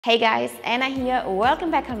Hey guys, Anna here. Welcome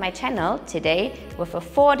back on my channel today with a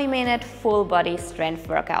 40-minute full body strength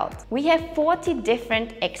workout. We have 40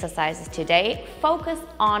 different exercises today focused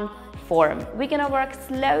on form. We're gonna work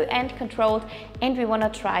slow and controlled, and we wanna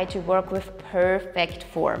try to work with perfect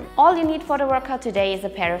form. All you need for the workout today is a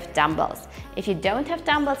pair of dumbbells. If you don't have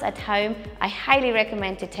dumbbells at home, I highly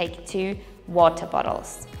recommend to take 2 water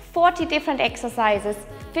bottles. 40 different exercises,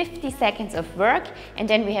 50 seconds of work, and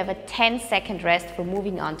then we have a 10-second rest for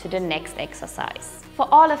moving on to the next exercise. For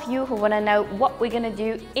all of you who want to know what we're going to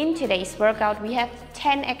do in today's workout, we have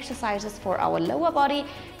 10 exercises for our lower body,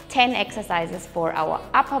 10 exercises for our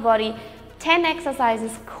upper body, 10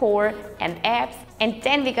 exercises core and abs, and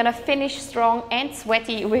then we're gonna finish strong and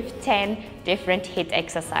sweaty with 10 different HIIT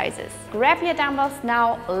exercises. Grab your dumbbells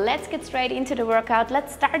now, let's get straight into the workout.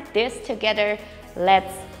 Let's start this together.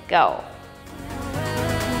 Let's go.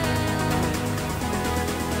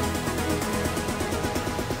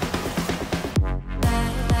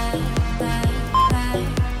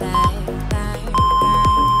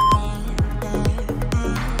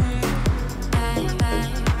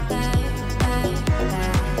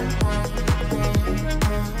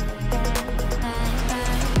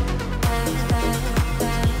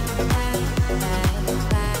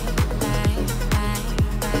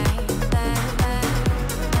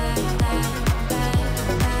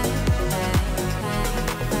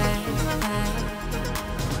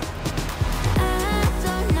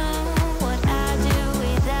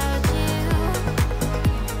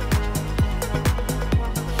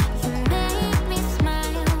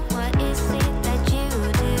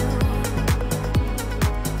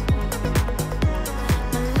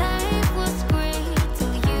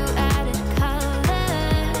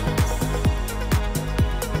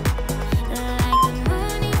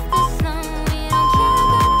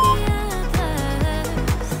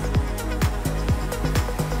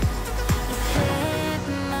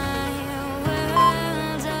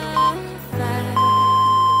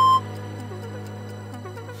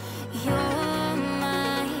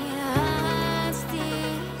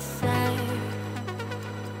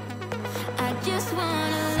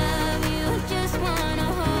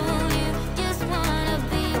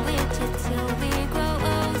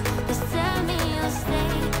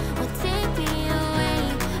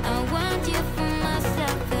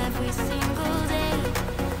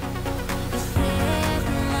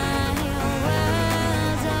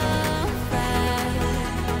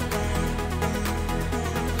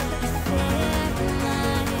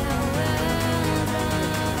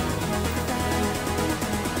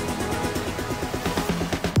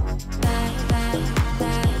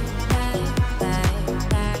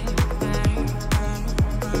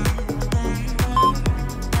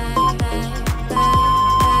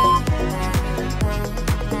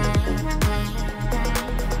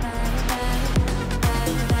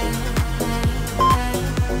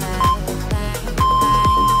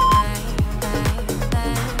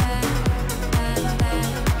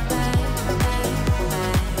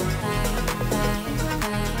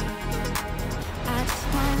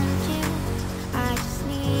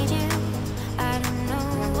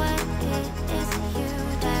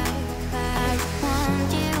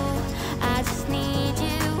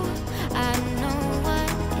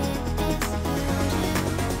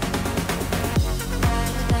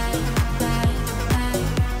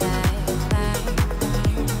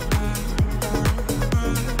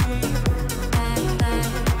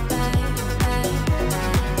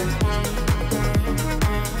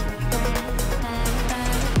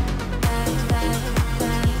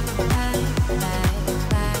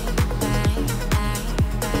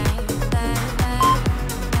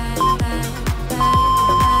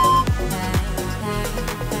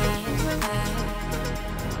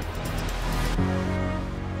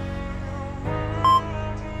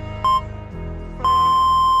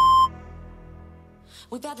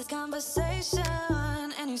 We've had this conversation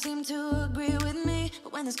and you seem to agree with me,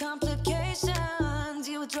 but when there's complications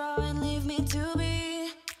you withdraw and leave me to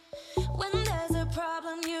be. When there's a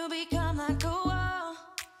problem you become like a wall,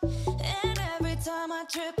 and every time I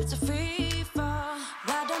trip it's a free fall.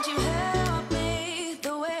 Why don't you help me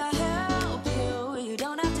the way I help you? You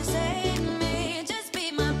don't have to save me, just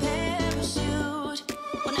be my parachute.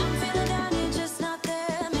 When I'm feeling down you're just not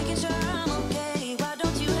there, making sure I'm okay. Why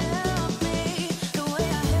don't you help me the way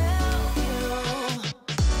I help you?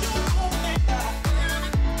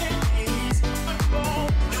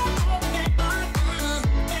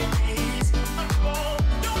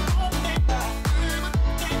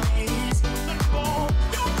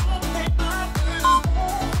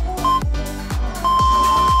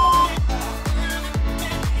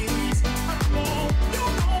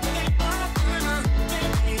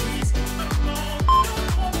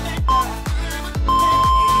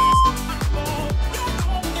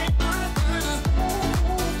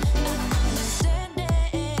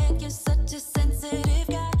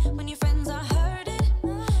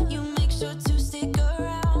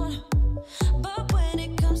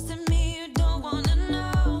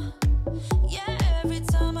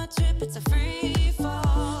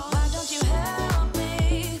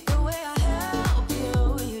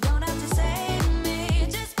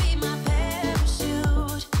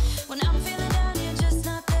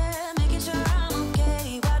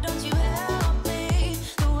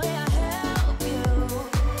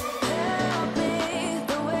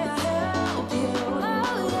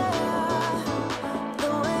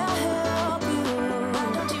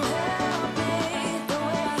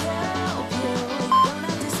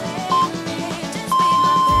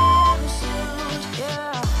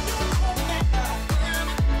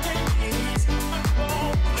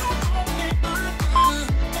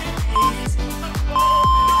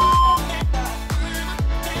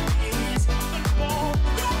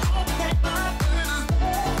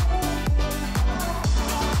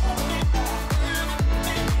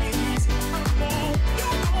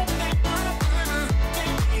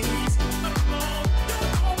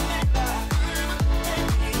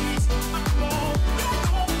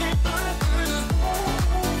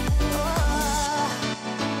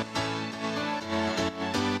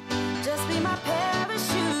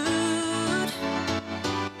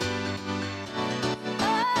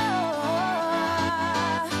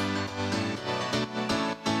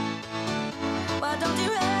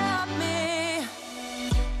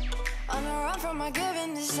 am I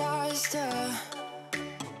giving disaster?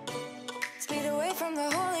 Speed away from the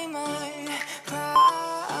holy mind.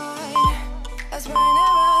 Pride, that's why I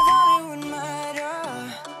never thought it would matter.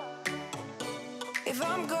 If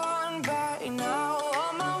I'm gone by now,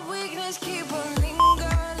 all my weakness keep on linger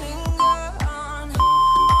on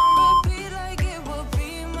repeat like it will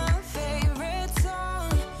be my favorite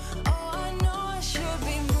song. Oh, I know I should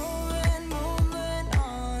be moving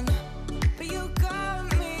on, but you got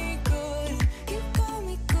me good, you got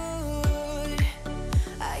me good.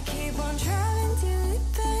 I keep on driving till it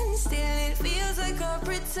bends, still it feels like I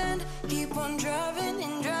pretend. Keep on driving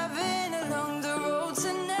and driving along the road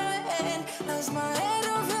tonight. Lost my head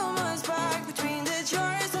over my back between the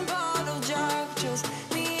jars and bottle jack. Just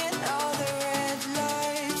me and all the red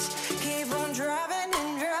lights. Keep on driving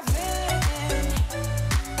and driving.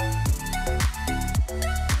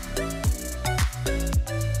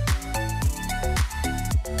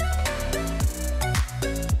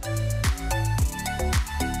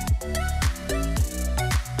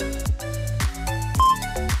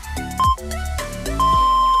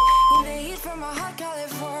 In the heat from a hot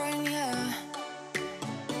California,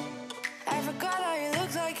 I forgot how you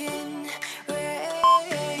looked like in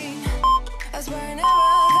rain. That's why I never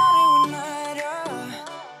thought it would matter.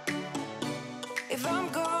 If I'm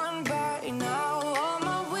gone by now, all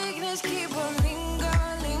my weakness keep on linger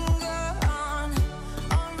on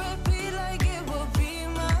repeat like it will be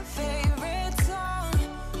my favorite song.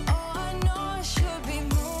 Oh, I know I should be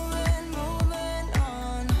moving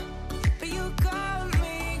on, but you got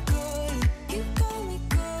me good, you got me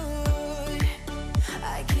good.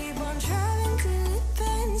 I keep on driving till it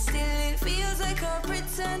bends, still it feels like I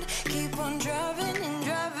pretend. Keep on driving and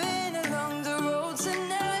driving along the road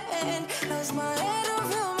tonight. Lost my head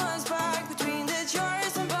over my back between the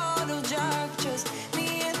jars and bottle jack. Just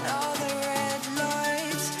me and all the red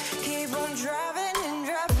lights. Keep on driving and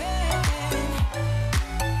driving.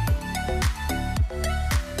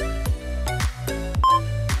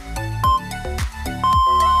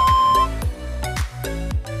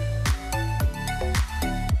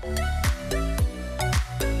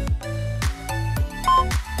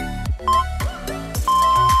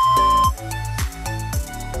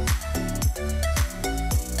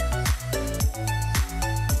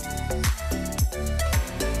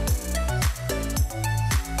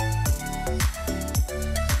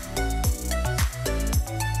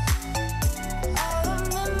 All the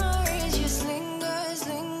memories just lingers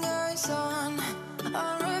on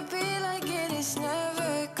repeat like it is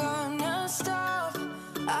never gonna stop.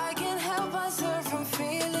 I can't help myself from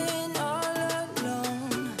feeling all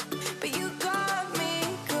alone, but you got me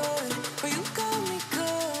good, but you got me good.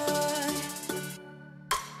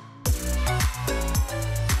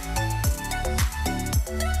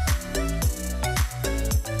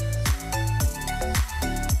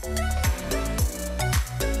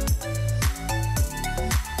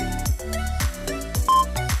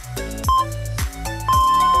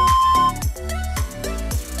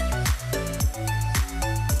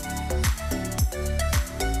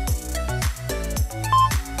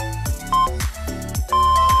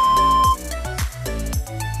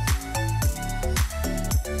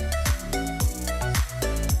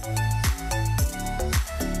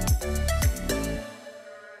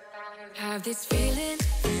 Have this feeling,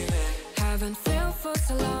 haven't felt for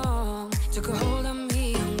so long. Took a hold of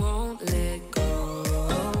me and won't let go.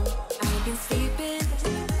 I've been sleeping,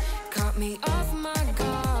 caught me off my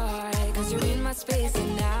guard, 'cause you're in my space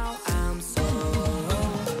and now I'm so.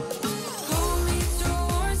 Pull me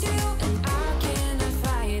towards you and I cannot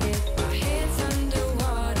fight it. My head's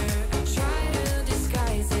underwater, I try to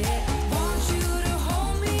disguise it. Want you to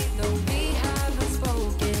hold me, though we haven't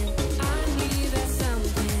spoken. I need that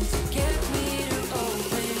something to get me to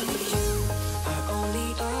open. You are only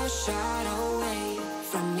a shot away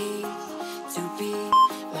from me to be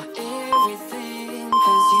my everything.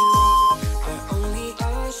 'Cause you are only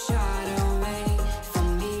a shot away from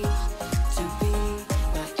me to be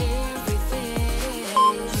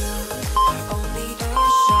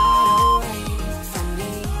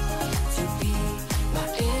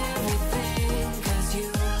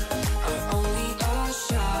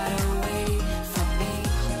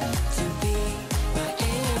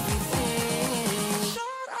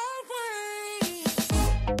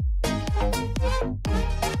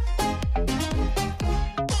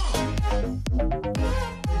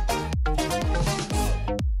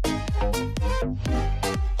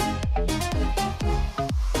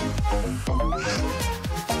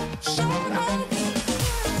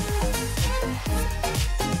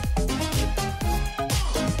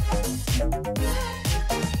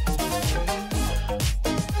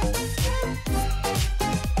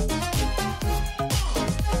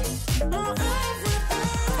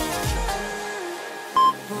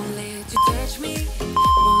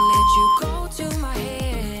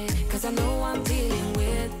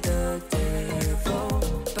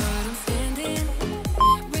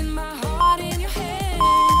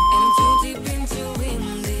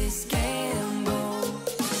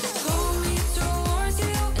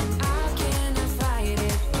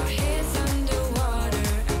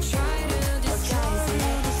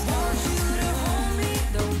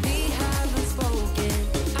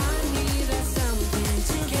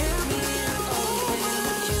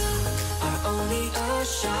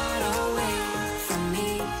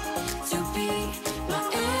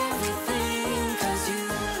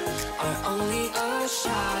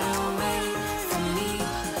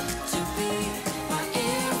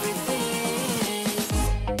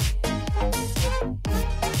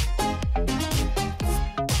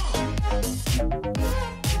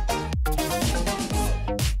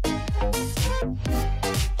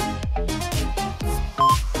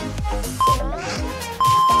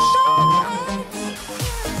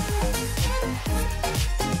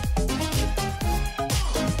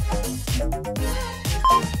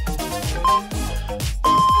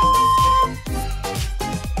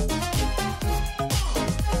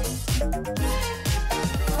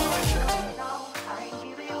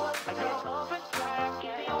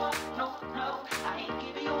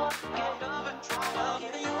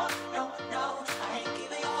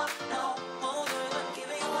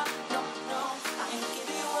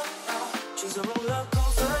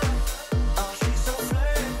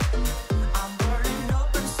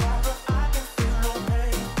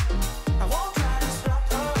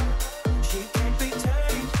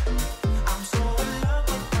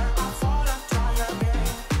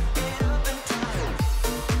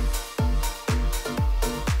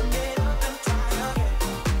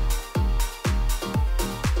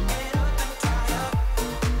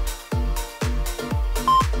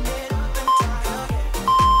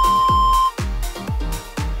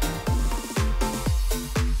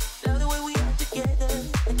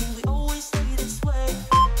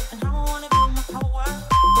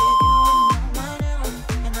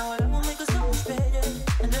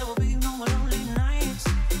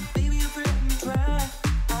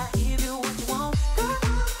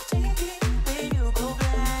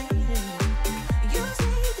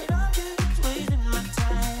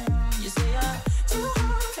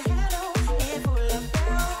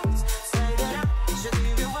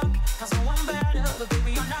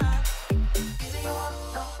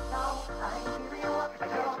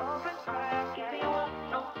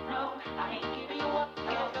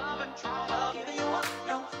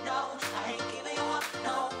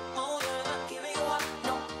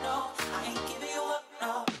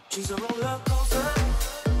She's a roller coaster.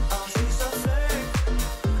 Oh, she's a flame.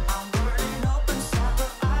 I'm burning up inside,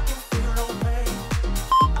 but I can feel no pain.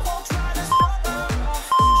 I won't try to stop her.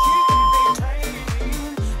 She can't be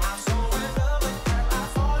tamed. I'm so in love with her. I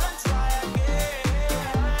fall and try again.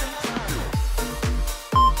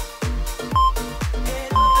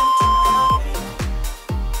 Get up and try again.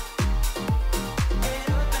 Get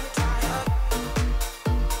up and try again.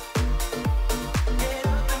 Get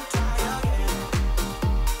up and try again.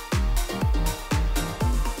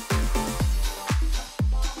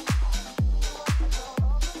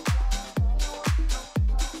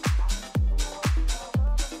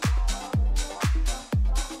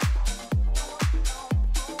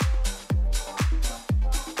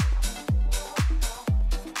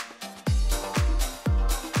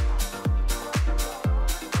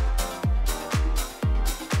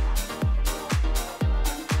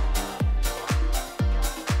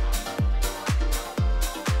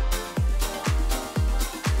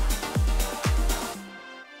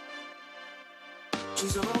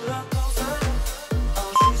 She's a roller coaster.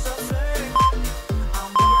 Oh, she's a flame. I'm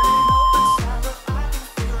burning up inside, but I can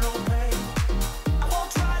feel no pain. I won't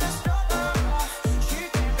try to stop her. She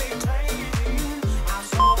can't be tamed. I'm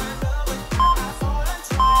so in love with her. I fall and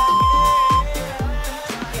try again.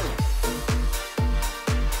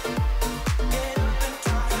 Get up and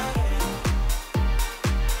try again.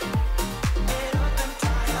 Get up and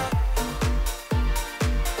try again.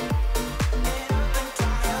 Get up and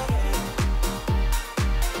try again.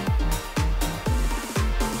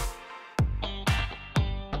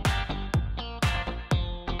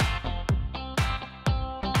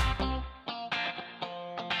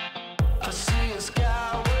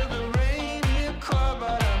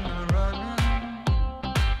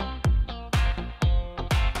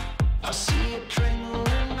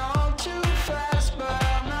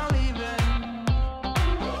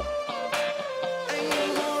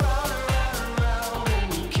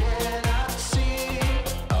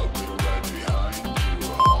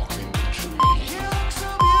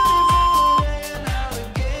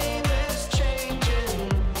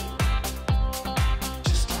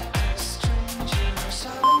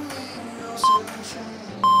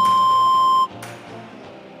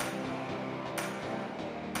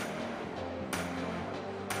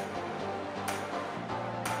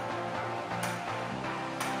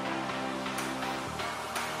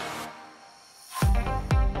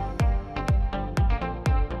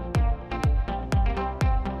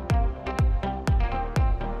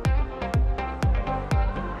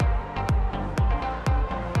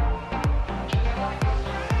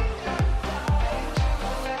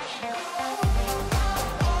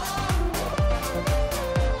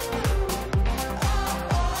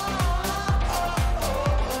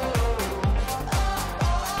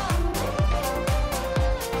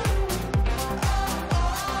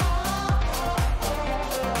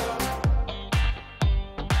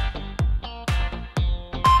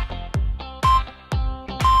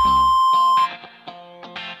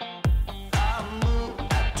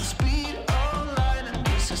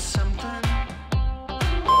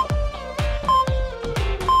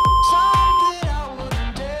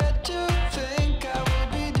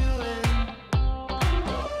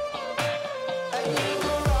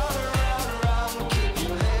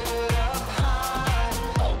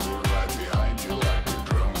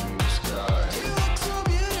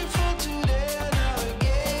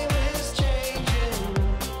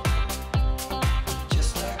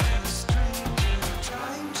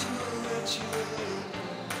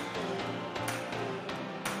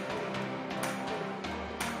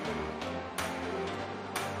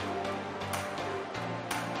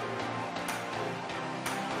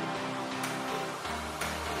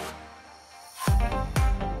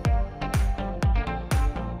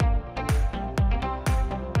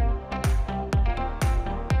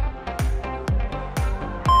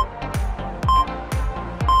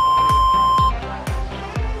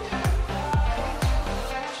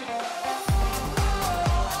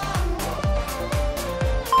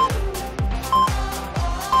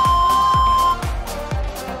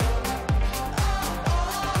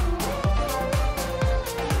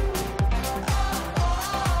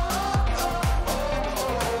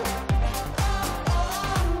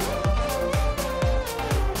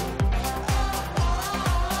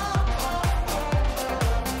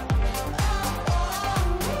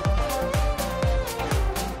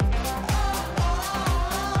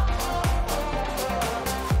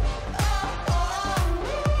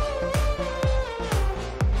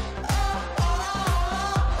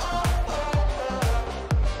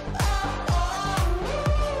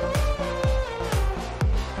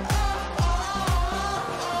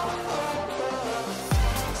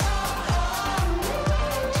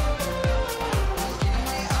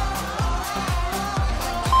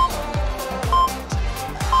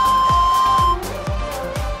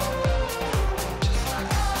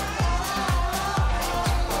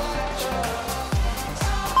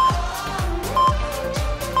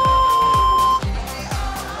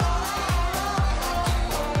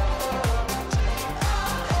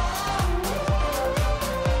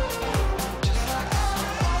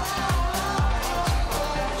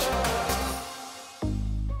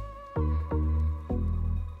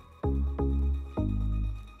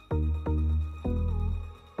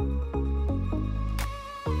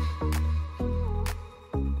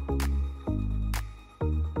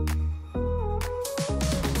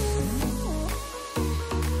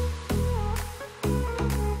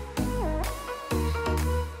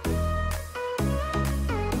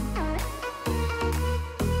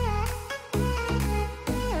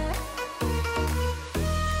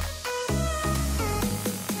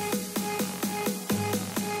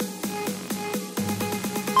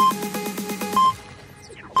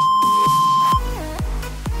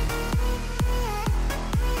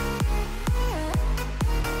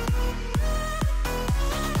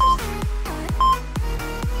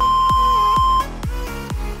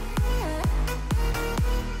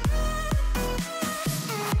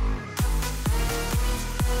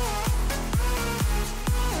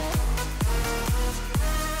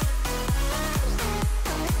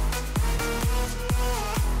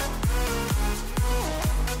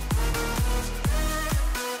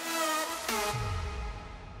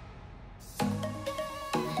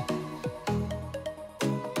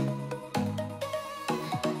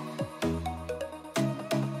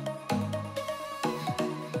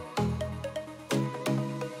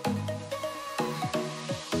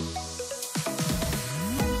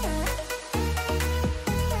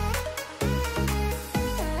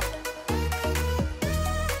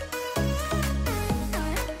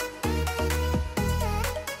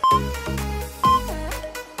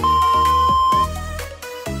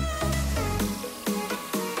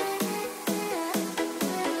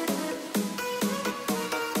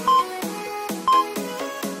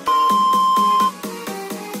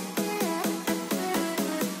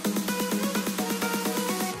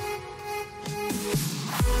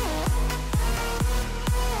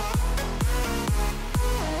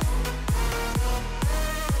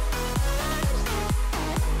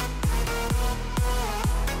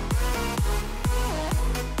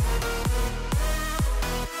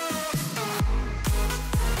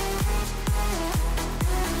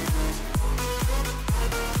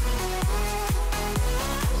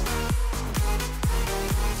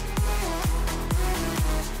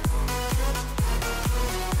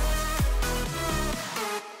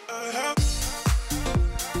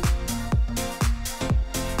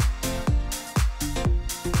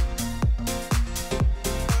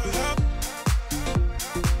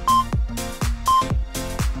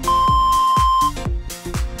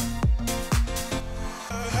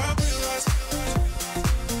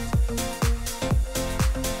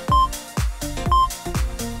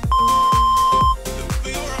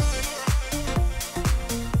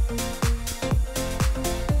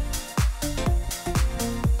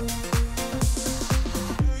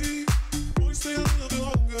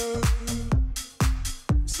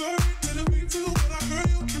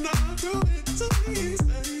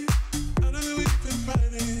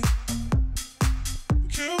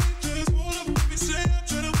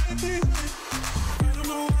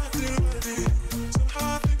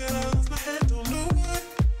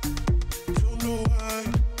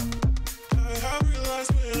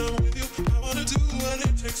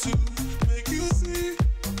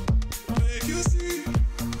 make you see.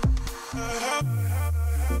 I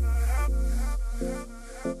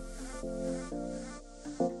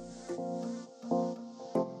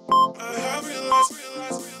have realized.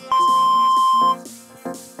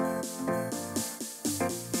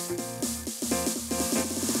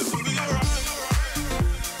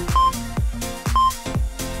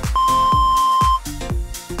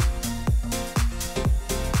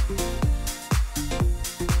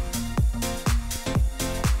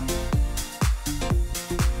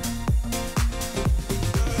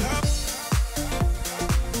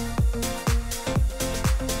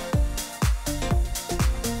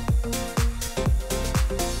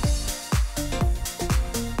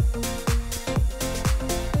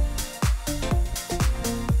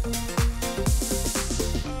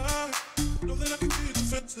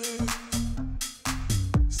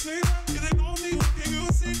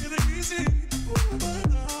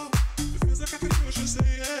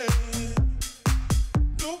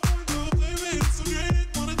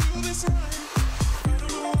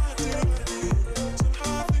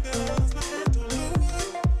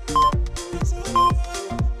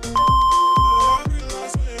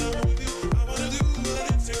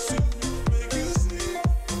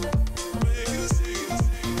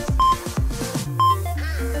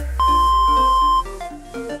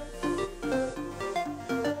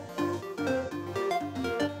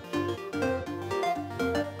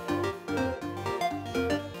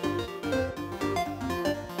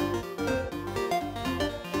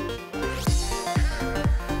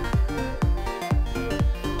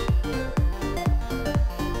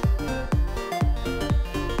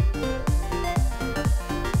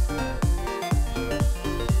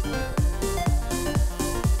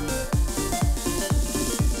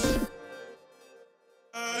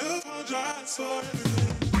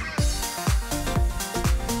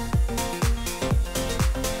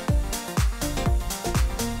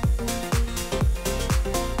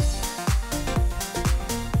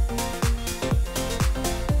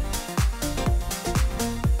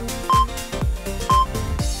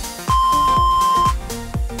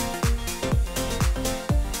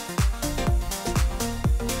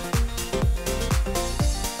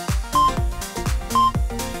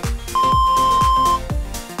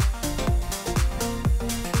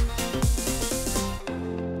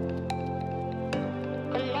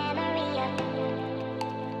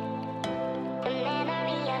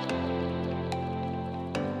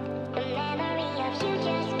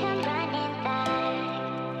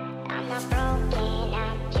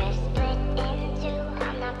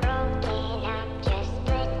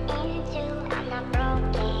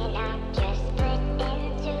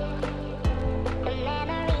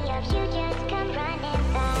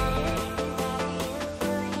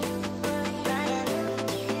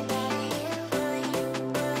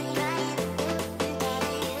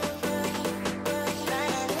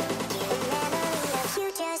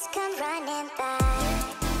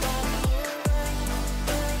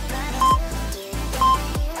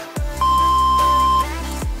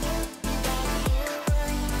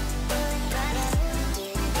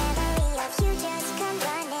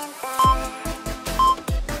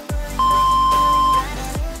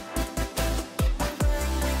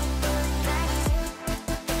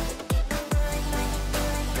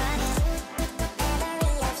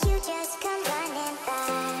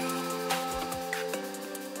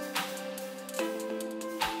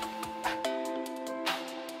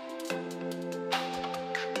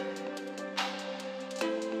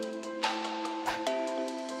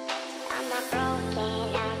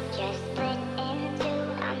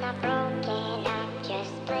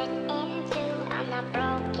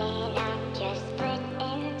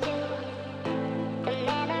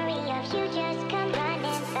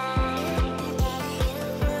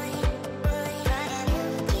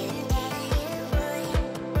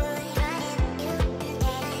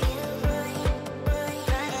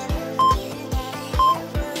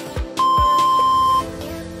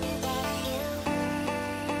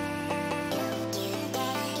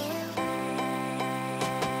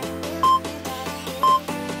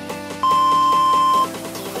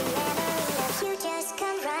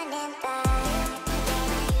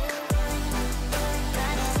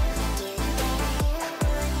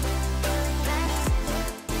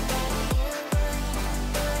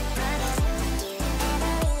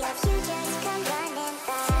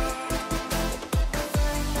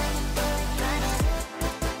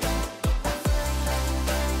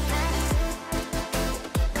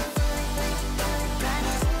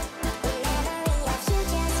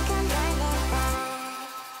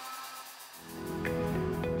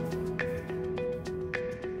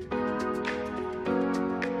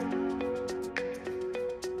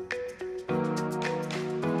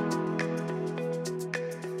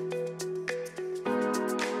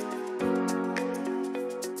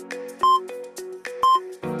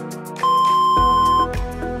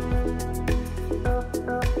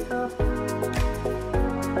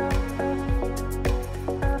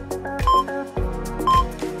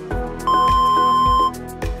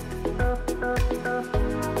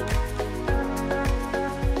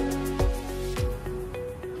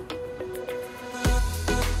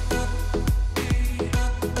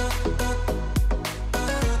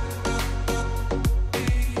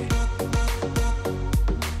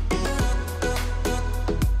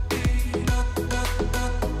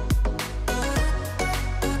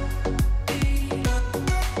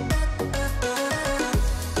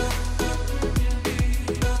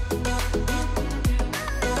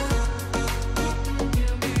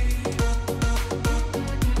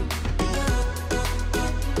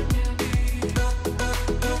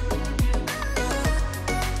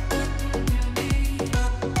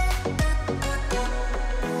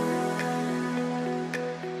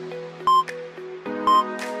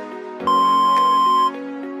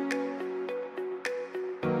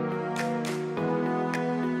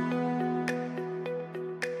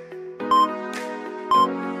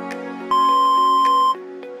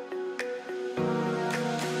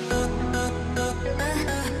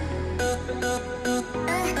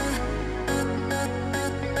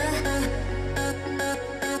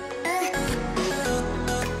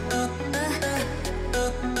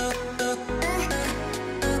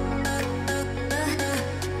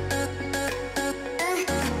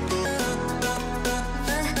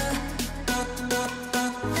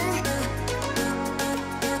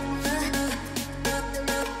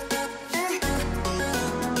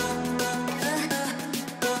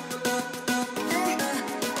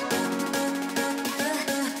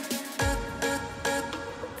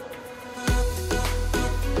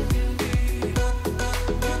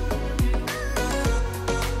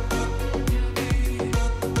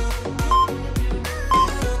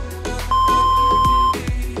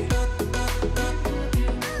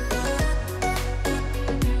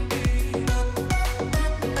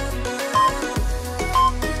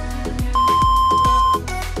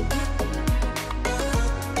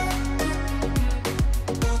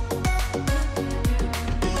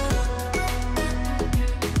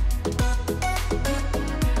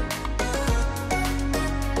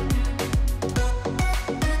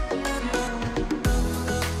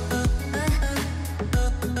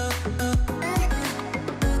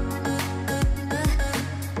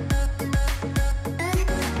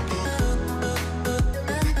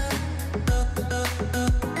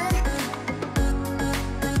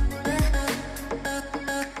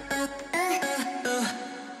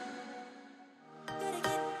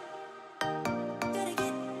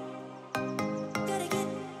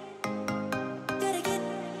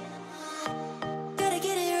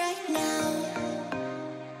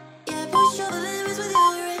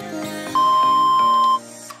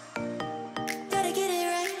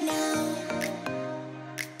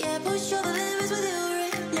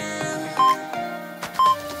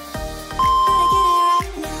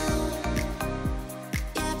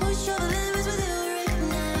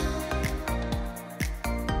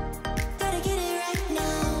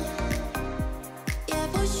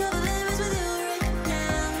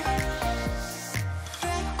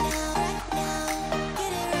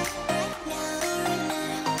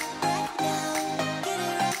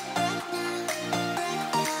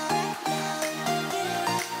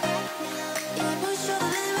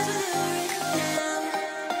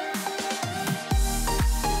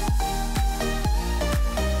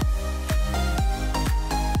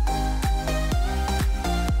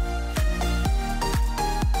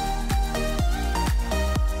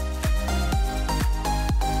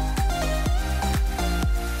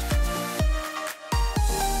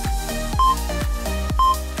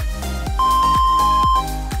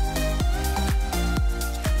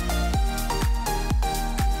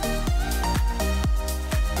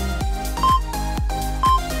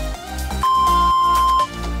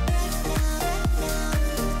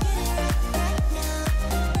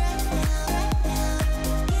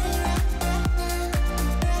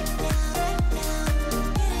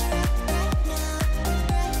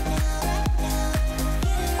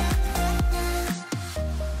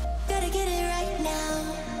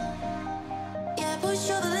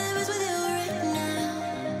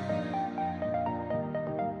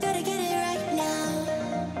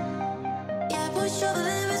 push over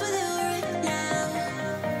limits with you right now.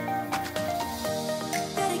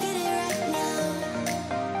 Gotta get it right now.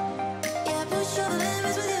 Yeah, push over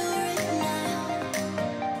limits with you right now.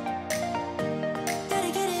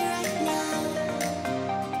 Gotta get it right now.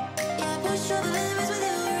 Yeah, push over limits with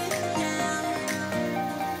you right now.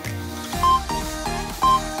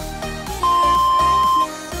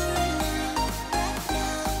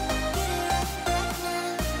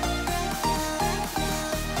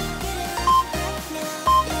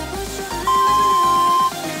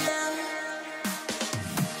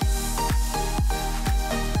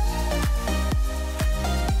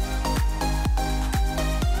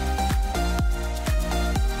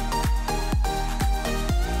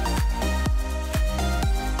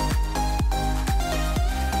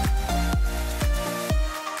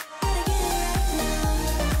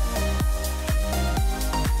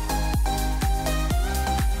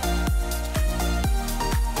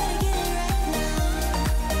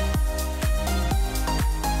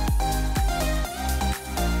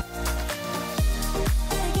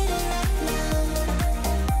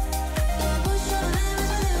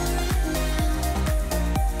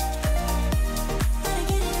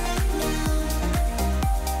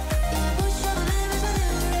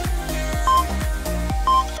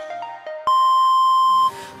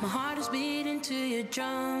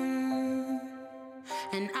 Drum,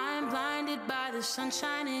 and I'm blinded by the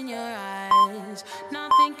sunshine in your eyes.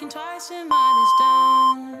 Not thinking twice, am I this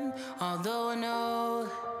dumb? Although I know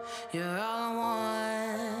you're all I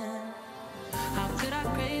want. How could I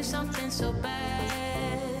crave something so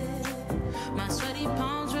bad? My sweaty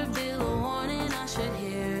palms reveal a warning I should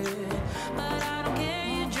hear, but I don't care,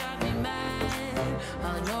 you drive me mad.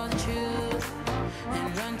 I'll ignore the truth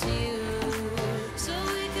and run to you. So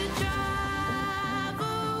we could drive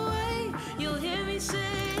away. You'll hear me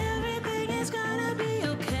say everything is gonna be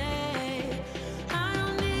okay. I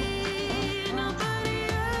don't need nobody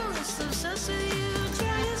else. Obsessed with you,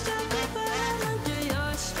 try to stop me, but I'm under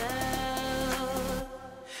your spell.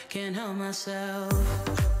 Can't help myself.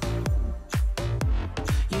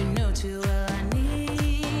 You know too well I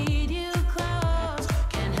need you close.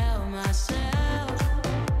 Can't help myself.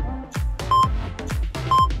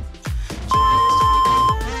 Try to stop me,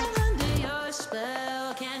 but I'm under your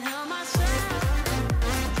spell. Can't help myself.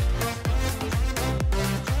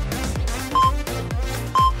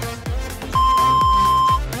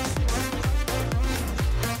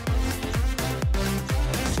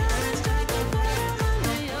 Try to stop me, but I'm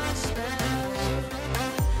under your spell.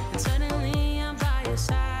 And suddenly I'm by your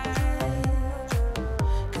side,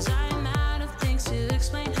 'cause I'm out of things to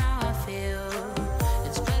explain how I feel.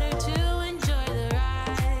 It's better to enjoy the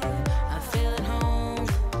ride. I feel at home,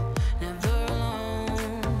 never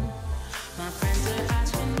alone. My friends are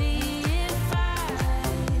asking me if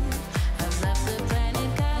I've left the planet,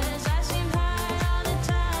 'cause I seem high all the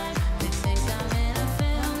time. They think I'm in a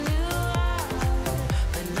film noir,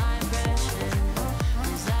 but my impression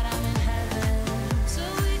is that I'm in heaven. So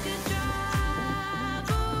we could drive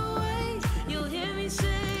away. You'll hear me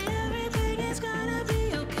say everything is gonna be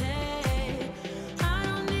okay. I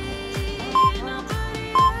don't need nobody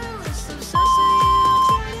else. Obsessed with you,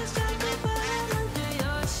 try to stop me, but I'm under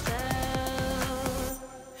your spell.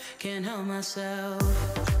 Can't help myself.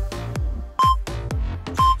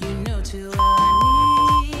 You know too well